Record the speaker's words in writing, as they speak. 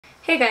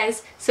Hey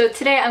guys, so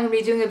today I'm going to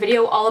be doing a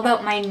video all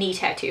about my knee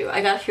tattoo.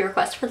 I got a few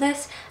requests for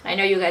this, and I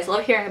know you guys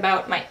love hearing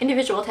about my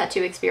individual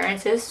tattoo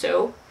experiences,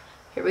 so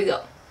here we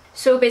go.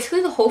 So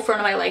basically the whole front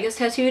of my leg is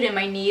tattooed, and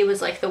my knee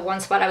was like the one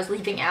spot I was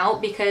leaving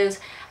out because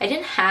I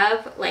didn't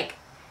have like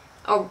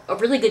a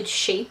really good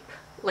shape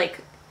like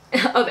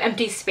of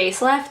empty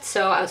space left,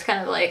 so I was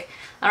kind of like,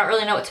 I don't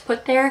really know what to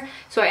put there.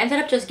 So I ended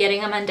up just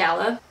getting a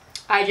mandala.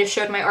 I just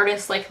showed my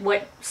artist like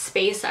what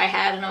space I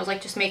had, and I was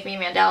like, just make me a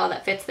mandala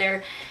that fits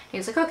there. He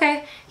was like,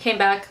 okay. Came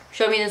back,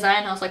 showed me the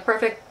design. I was like,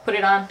 perfect, put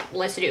it on,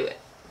 let's do it.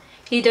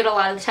 He did a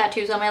lot of the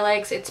tattoos on my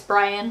legs. It's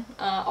Brian,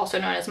 also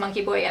known as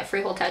Monkey Boy at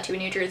Freehold Tattoo in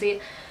New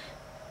Jersey.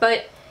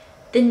 But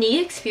the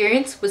knee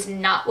experience was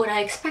not what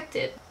I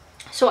expected.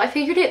 So I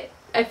figured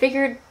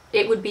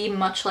it would be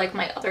much like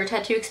my other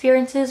tattoo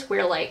experiences,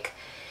 where like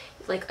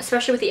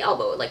especially with the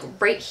elbow, like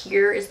right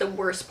here is the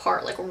worst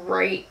part, like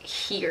right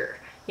here.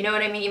 You know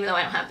what I mean? Even though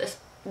I don't have this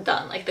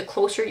done, like the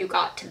closer you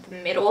got to the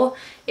middle,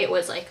 it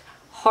was like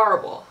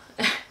horrible.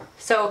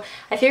 So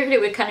I figured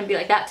it would kind of be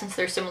like that since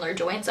they're similar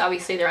joints.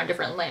 Obviously they're on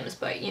different limbs,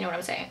 but you know what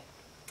I'm saying.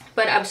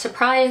 But I was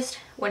surprised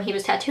when he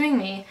was tattooing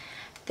me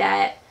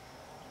that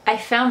I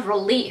found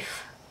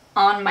relief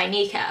on my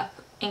kneecap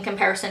in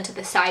comparison to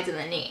the sides of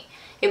the knee.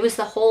 It was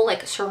the whole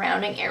like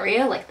surrounding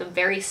area, like the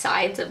very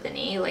sides of the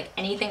knee, like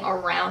anything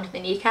around the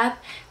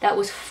kneecap, that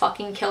was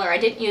fucking killer. I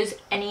didn't use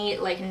any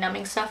like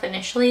numbing stuff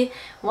initially.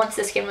 Once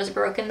the skin was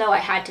broken though, I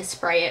had to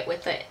spray it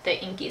with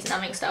the Inky's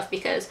numbing stuff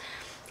because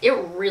it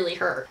really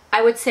hurt.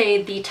 I would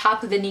say the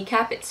top of the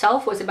kneecap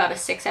itself was about a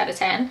 6 out of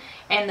 10,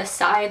 and the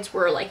sides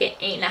were like an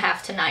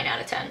 8.5 to 9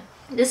 out of 10.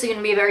 This is going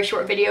to be a very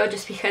short video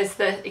just because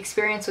the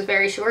experience was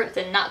very short. It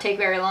did not take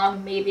very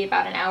long, maybe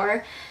about an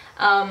hour.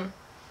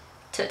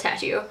 To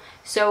tattoo.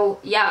 So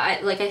yeah,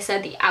 like I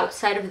said, the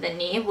outside of the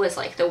knee was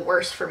like the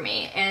worst for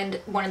me, and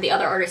one of the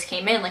other artists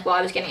came in like while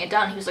I was getting it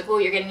done. He was like, oh,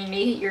 you're getting your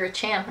knee, you're a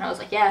champ. And I was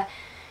like, yeah.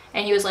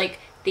 And he was like,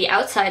 the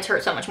outsides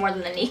hurt so much more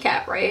than the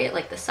kneecap, right?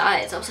 Like the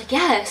sides. I was like,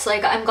 yes,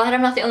 like I'm glad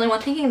I'm not the only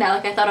one thinking that.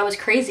 Like I thought I was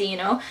crazy, you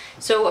know?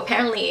 So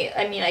apparently,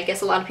 I mean, I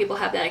guess a lot of people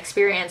have that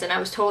experience, and I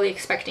was totally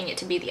expecting it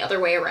to be the other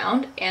way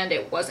around, and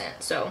it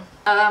wasn't. So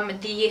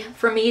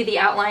for me, the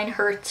outline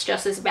hurts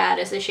just as bad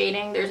as the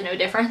shading. There's no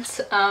difference.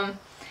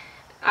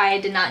 I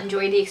did not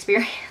enjoy the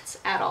experience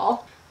at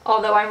all,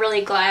 although I'm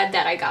really glad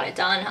that I got it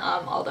done,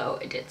 although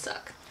it did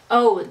suck.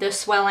 Oh, the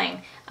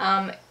swelling.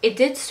 It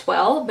did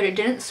swell, but it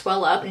didn't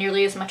swell up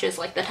nearly as much as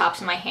like the tops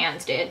of my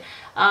hands did.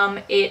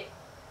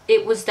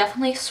 It was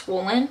definitely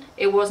swollen.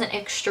 It wasn't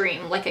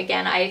extreme. Like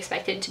again, I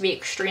expected it to be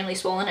extremely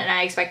swollen, and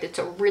I expected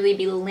to really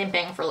be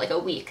limping for like a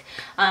week.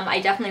 I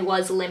definitely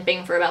was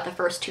limping for about the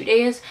first 2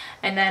 days,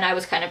 and then I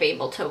was kind of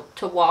able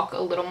to walk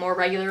a little more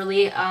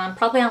regularly,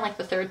 probably on like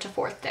the 3rd to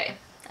 4th day.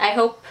 I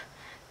hope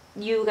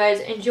you guys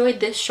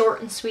enjoyed this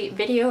short and sweet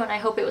video, and I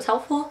hope it was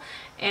helpful.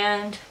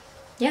 And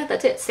yeah,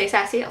 that's it. Stay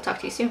sassy. I'll talk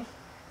to you soon.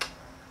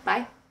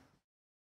 Bye.